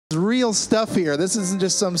Real stuff here. This isn't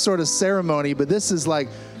just some sort of ceremony, but this is like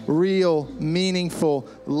real, meaningful,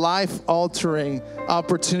 life-altering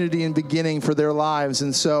opportunity and beginning for their lives.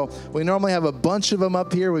 And so we normally have a bunch of them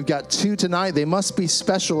up here. We've got 2 tonight. They must be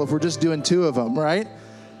special if we're just doing 2 of them, right?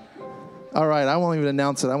 All right, I won't even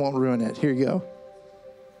announce it. I won't ruin it. Here you go.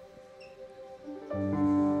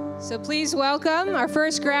 So please welcome our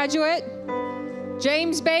first graduate,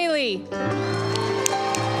 James Bailey.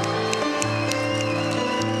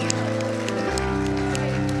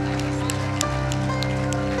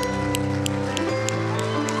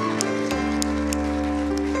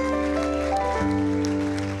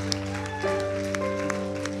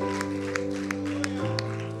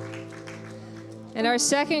 And our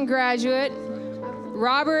second graduate,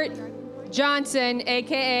 Robert Johnson,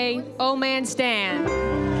 a.k.a. Old Man Stan.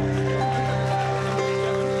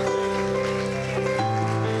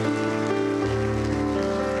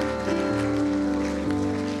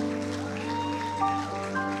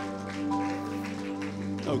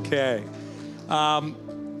 Okay.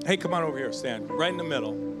 Hey, come on over here, Stan. Right in the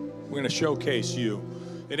middle. We're going to showcase you.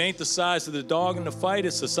 It ain't the size of the dog in the fight.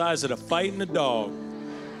 It's the size of the fight in the dog.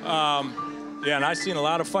 Yeah, and I've seen a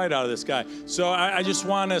lot of fight out of this guy. So I just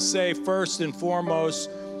want to say first and foremost,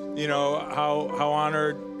 you know, how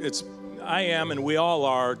honored I am and we all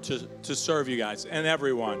are to serve you guys and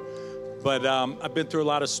everyone. But I've been through a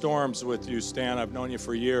lot of storms with you, Stan. I've known you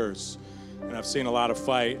for years, and I've seen a lot of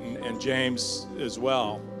fight, and James as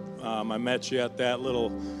well. I met you at that little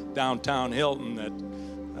downtown Hilton.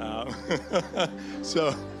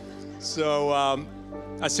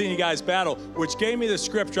 I've seen you guys battle, which gave me the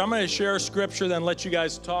scripture. I'm going to share a scripture, then let you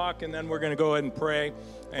guys talk, and then we're going to go ahead and pray.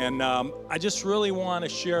 And I just really want to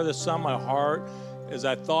share this on my heart as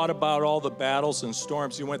I thought about all the battles and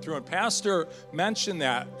storms you went through. And Pastor mentioned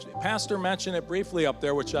that. Pastor mentioned it briefly up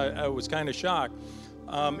there, which I was kind of shocked.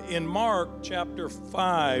 In Mark chapter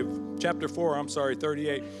 4,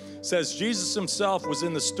 38, says, Jesus himself was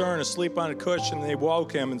in the stern asleep on a cushion, and they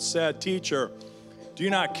woke him and said, Teacher, do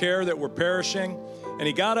you not care that we're perishing? And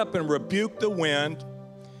he got up and rebuked the wind,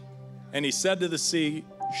 and he said to the sea,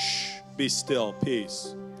 shh, be still,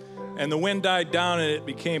 peace. And the wind died down, and it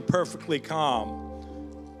became perfectly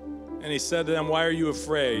calm. And he said to them, why are you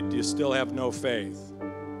afraid? Do you still have no faith?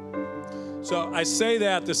 So I say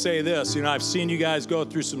that to say this. You know, I've seen you guys go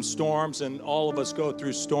through some storms, and all of us go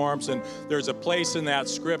through storms, and there's a place in that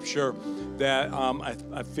scripture that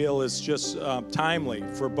I feel is just timely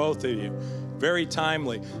for both of you. Very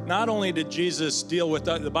timely. Not only did Jesus deal with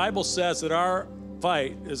the Bible says that our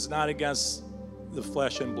fight is not against the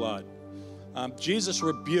flesh and blood. Jesus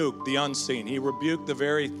rebuked the unseen. He rebuked the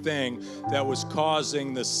very thing that was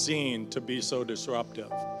causing the seen to be so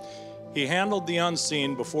disruptive. He handled the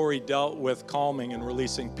unseen before he dealt with calming and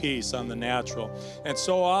releasing peace on the natural. And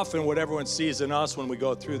so often what everyone sees in us when we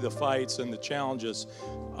go through the fights and the challenges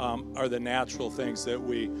are the natural things that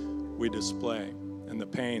we display, and the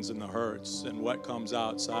pains and the hurts and what comes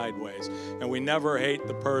out sideways. And we never hate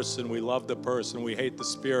the person. We love the person. We hate the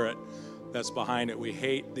spirit that's behind it. We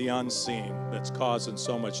hate the unseen that's causing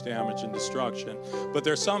so much damage and destruction. But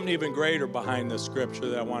there's something even greater behind this scripture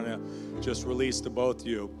that I want to just release to both of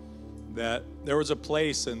you, that there was a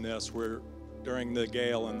place in this where during the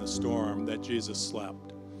gale and the storm that Jesus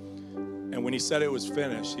slept. And when he said it was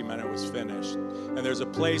finished, he meant it was finished. And there's a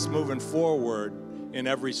place moving forward in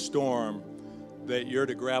every storm that you're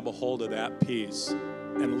to grab a hold of that peace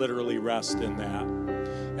and literally rest in that.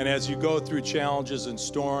 And as you go through challenges and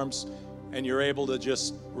storms and you're able to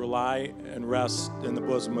just rely and rest in the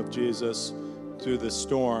bosom of Jesus through the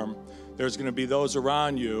storm, there's going to be those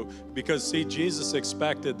around you, because see, Jesus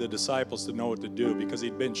expected the disciples to know what to do because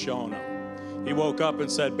he'd been shown them. He woke up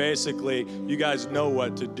and said, basically, you guys know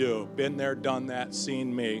what to do. Been there, done that,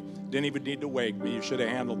 seen me. Didn't even need to wake me. You should have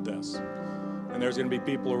handled this. And there's going to be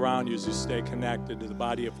people around you as you stay connected to the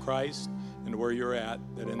body of Christ and where you're at,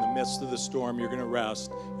 that in the midst of the storm, you're going to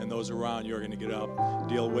rest, and those around you are going to get up,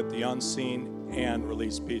 deal with the unseen, and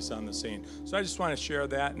release peace on the scene. So I just want to share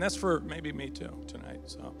that, and that's for maybe me too tonight.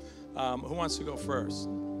 So who wants to go first?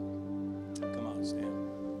 Come on, Stan.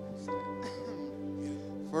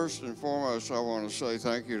 First and foremost, I want to say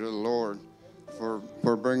thank you to the Lord for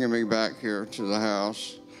bringing me back here to the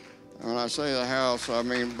house. When I say the house, I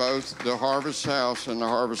mean both the Harvest House and the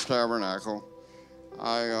Harvest Tabernacle.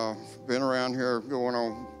 I've been around here going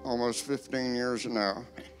on almost 15 years now,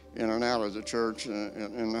 in and out of the church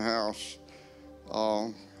and in the house.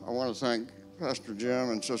 I want to thank Pastor Jim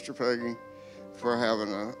and Sister Peggy for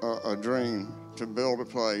having a dream to build a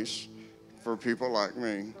place for people like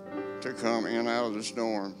me to come in and out of the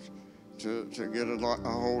storms, to get a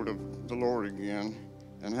hold of the Lord again,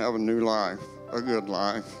 and have a new life, a good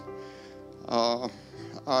life.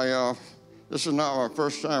 This is not my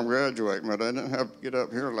first time graduating, but I didn't have to get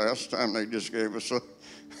up here last time. They just gave us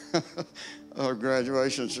a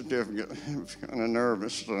graduation certificate. I was kind of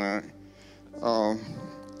nervous tonight.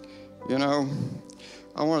 You know,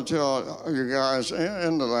 I want to tell you guys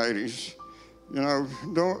and the ladies, you know,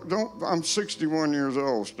 I'm 61 years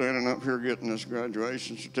old standing up here getting this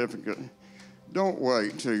graduation certificate. Don't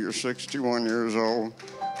wait till you're 61 years old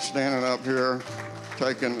standing up here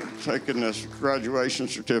taking this graduation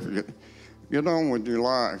certificate. Get on with your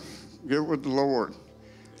life. Get with the Lord.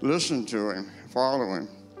 Listen to Him. Follow Him.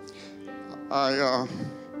 I've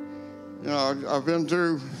been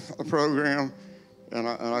through a program, and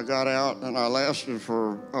I got out, and I lasted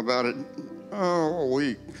for about a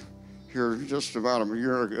week here, just about a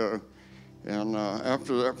year ago. And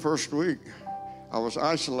after that first week, I was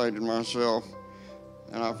isolating myself,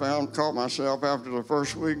 and I caught myself after the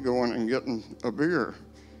first week going and getting a beer,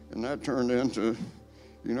 and that turned into,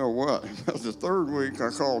 you know what? The third week, I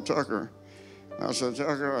called Tucker. I said,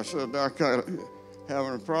 Tucker, I got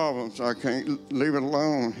having a problem, so I can't leave it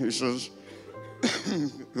alone. He says,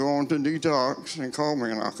 go on to detox and call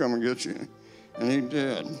me, and I'll come and get you. And he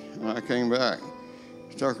did, and I came back.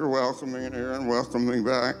 Tucker welcomed me in here and welcomed me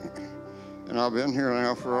back. And I've been here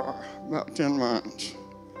now for about 10 months.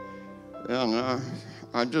 And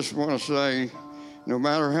I just want to say, no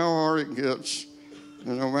matter how hard it gets,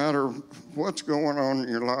 and no matter what's going on in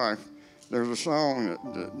your life, there's a song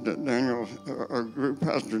that Daniel, a group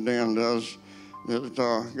Pastor Dan does, that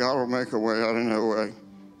God will make a way out of no way,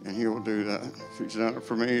 and He will do that. If He's done it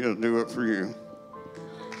for me, He'll do it for you.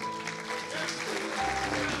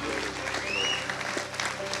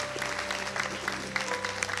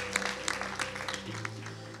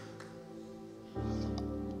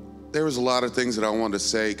 There was a lot of things that I wanted to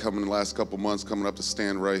say coming the last couple months, coming up to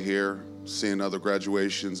stand right here, seeing other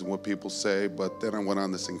graduations and what people say, but then I went on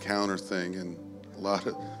this encounter thing, and a lot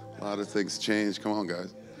of things changed. Come on,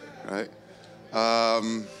 guys, right?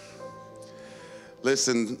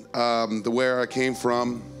 Listen, the where I came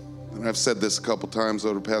from, and I've said this a couple times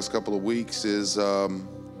over the past couple of weeks, is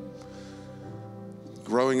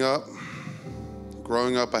growing up,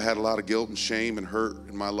 I had a lot of guilt and shame and hurt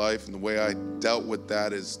in my life, and the way I dealt with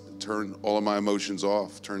that is turned all of my emotions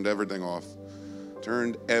off, turned everything off,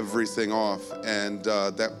 and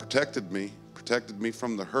that protected me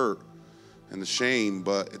from the hurt and the shame,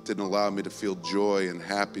 but it didn't allow me to feel joy and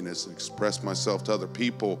happiness and express myself to other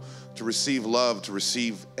people, to receive love, to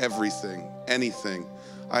receive everything, anything.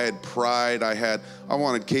 I had pride. I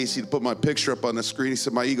wanted Casey to put my picture up on the screen. He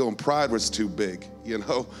said my ego and pride was too big, you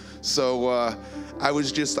know? So I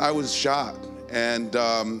was shot. And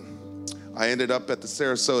I ended up at the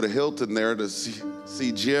Sarasota Hilton there to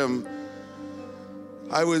see Jim.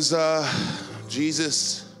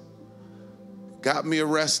 Jesus got me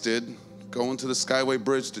arrested going to the Skyway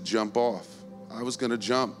Bridge to jump off. I was gonna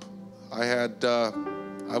jump. I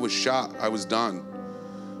was shot. I was done.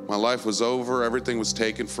 My life was over. Everything was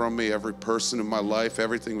taken from me. Every person in my life,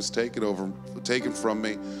 everything was taken from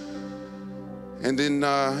me. And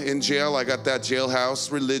in jail, I got that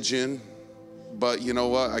jailhouse religion. But you know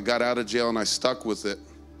what? I got out of jail and I stuck with it.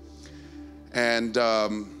 And a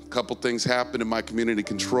couple things happened in my community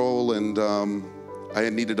control, and I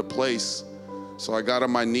needed a place. So I got on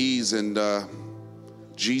my knees, and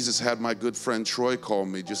Jesus had my good friend Troy call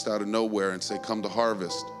me just out of nowhere and say, come to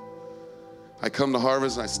Harvest. I come to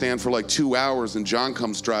Harvest, and I stand for like 2 hours, and John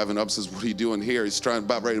comes driving up, says, what are you doing here? He's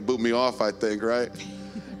about ready to boot me off, I think, right?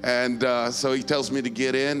 And so he tells me to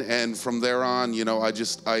get in, and from there on, you know,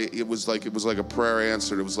 it was like a prayer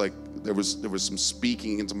answered. It was like there was some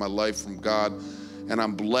speaking into my life from God, and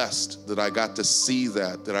I'm blessed that I got to see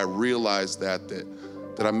that I realized that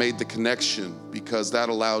I made the connection, because that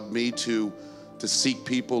allowed me to seek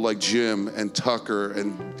people like Jim and Tucker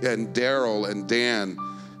and Daryl and Dan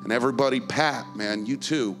and everybody, Pat, man, you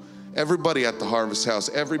too, everybody at the Harvest House,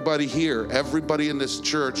 everybody here, everybody in this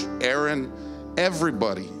church, Aaron,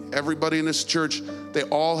 everybody in this church, they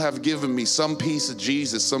all have given me some piece of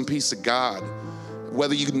Jesus, some piece of God,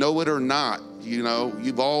 whether you know it or not. You know,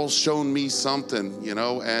 you've all shown me something, you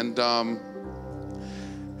know, and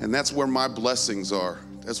that's where my blessings are.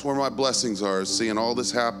 That's where my blessings are, is seeing all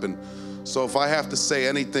this happen. So if I have to say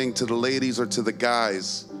anything to the ladies or to the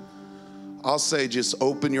guys, I'll say just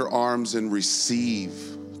open your arms and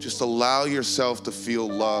receive. Just allow yourself to feel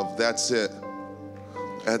love. That's it.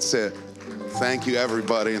 That's it. Thank you,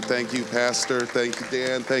 everybody, and thank you, Pastor. Thank you,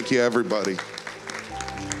 Dan. Thank you, everybody.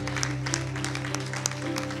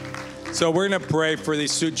 So we're going to pray for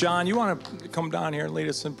these. So John, you want to come down here and lead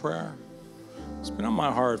us in prayer? it's been on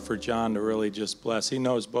my heart for John to really just bless. He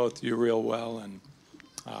knows both of you real well. And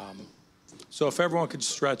so if everyone could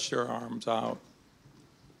stretch their arms out.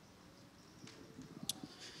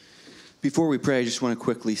 Before we pray, I just want to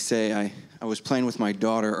quickly say I was playing with my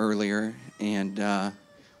daughter earlier, and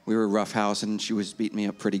we were roughhousing, and she was beating me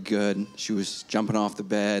up pretty good. She was jumping off the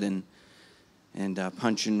bed and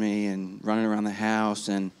punching me and running around the house.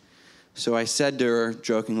 And so I said to her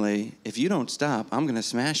jokingly, "If you don't stop, I'm going to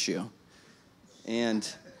smash you." And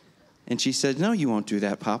she said, "No, you won't do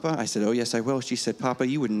that, Papa." I said, "Oh, yes, I will." She said, "Papa,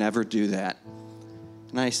 you would never do that."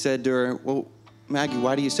 And I said to her, "Well, Maggie,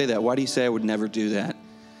 why do you say that? Why do you say I would never do that?"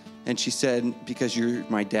 And she said, "Because you're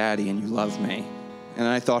my daddy and you love me." And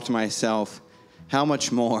I thought to myself, how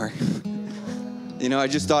much more? I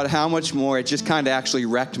just thought, how much more? It just kind of actually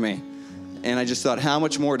wrecked me. And I just thought, how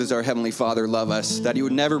much more does our Heavenly Father love us? That He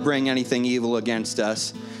would never bring anything evil against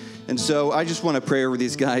us. And so I just want to pray over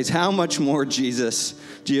these guys. How much more, Jesus,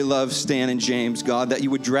 do you love Stan and James, God, that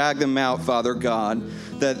you would drag them out, Father God,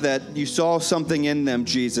 that you saw something in them,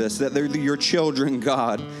 Jesus, that they're your children,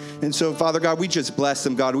 God. And so, Father God, we just bless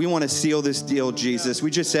them, God. We want to seal this deal, Jesus.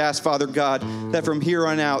 We just ask, Father God, that from here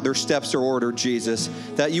on out, their steps are ordered, Jesus,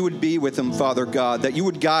 that you would be with them, Father God, that you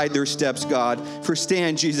would guide their steps, God. For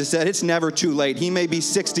Stan, Jesus, that it's never too late. He may be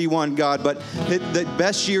 61, God, but the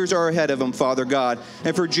best years are ahead of him, Father God.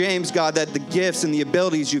 And for James, God, that the gifts and the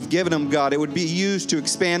abilities you've given him, God, it would be used to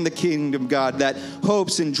expand the kingdom, God, that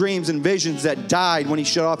hopes and dreams and visions that died when he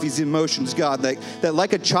shut off his emotions, God, that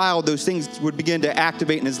like a child, those things would begin to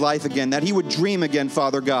activate in his life again, that he would dream again,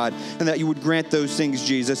 Father God, and that you would grant those things,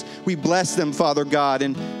 Jesus. We bless them, Father God,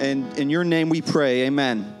 and in your name we pray,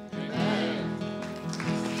 amen.